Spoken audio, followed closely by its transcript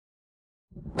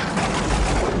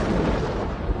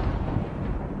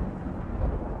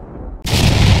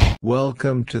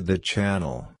Welcome to the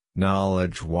channel,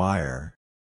 Knowledge Wire.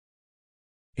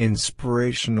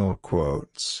 Inspirational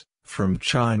quotes, from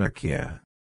Chanakya.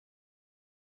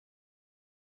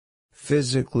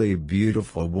 Physically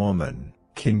beautiful woman,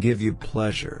 can give you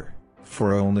pleasure,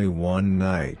 for only one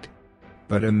night.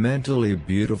 But a mentally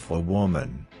beautiful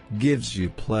woman, gives you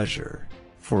pleasure,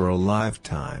 for a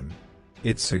lifetime.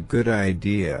 It's a good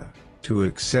idea, to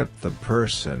accept the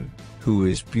person, who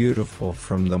is beautiful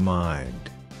from the mind.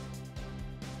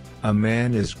 A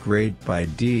man is great by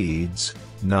deeds,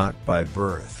 not by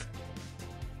birth.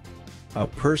 A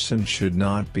person should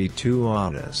not be too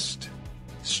honest.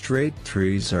 Straight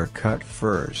trees are cut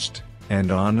first,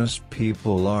 and honest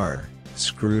people are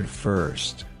screwed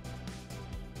first.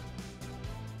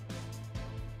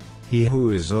 He who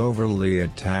is overly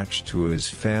attached to his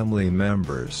family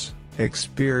members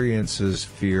experiences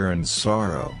fear and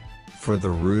sorrow, for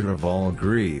the root of all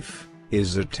grief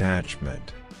is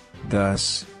attachment.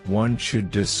 Thus, one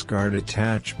should discard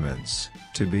attachments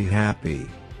to be happy.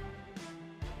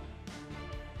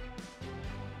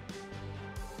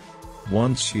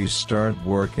 Once you start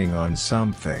working on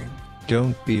something,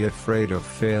 don't be afraid of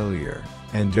failure,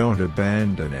 and don't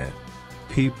abandon it.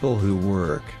 People who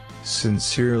work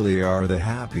sincerely are the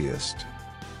happiest.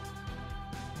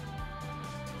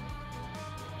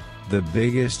 The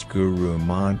biggest guru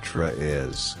mantra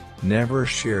is, never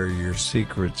share your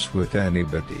secrets with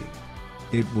anybody.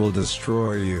 It will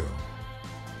destroy you.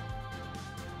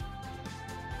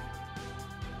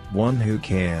 One who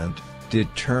can't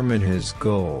determine his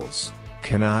goals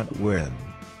cannot win.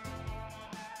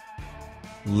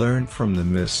 Learn from the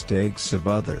mistakes of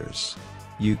others.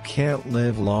 You can't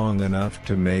live long enough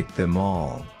to make them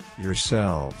all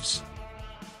yourselves.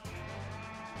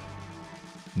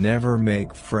 Never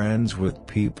make friends with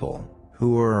people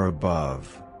who are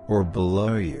above or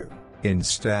below you in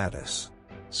status.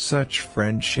 Such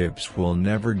friendships will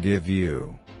never give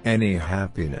you any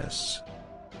happiness.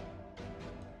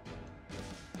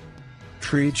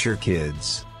 Treat your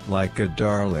kids like a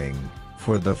darling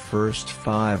for the first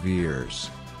 5 years.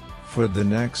 For the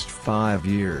next 5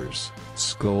 years,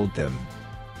 scold them.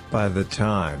 By the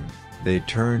time they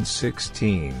turn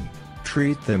 16,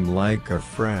 treat them like a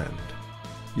friend.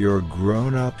 Your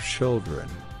grown-up children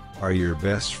are your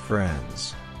best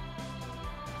friends.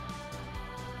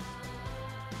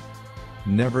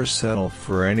 Never settle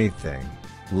for anything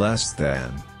less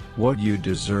than what you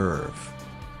deserve.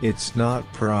 It's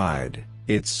not pride,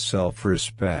 it's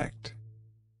self-respect.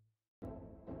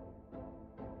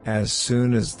 As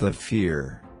soon as the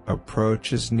fear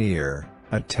approaches near,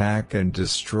 attack and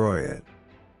destroy it.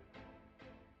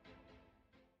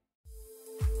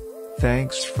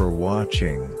 Thanks for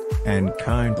watching, and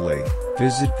kindly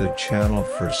visit the channel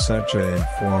for such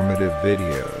informative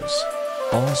videos.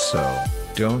 Also,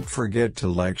 don't forget to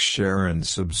like, share and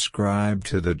subscribe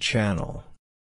to the channel.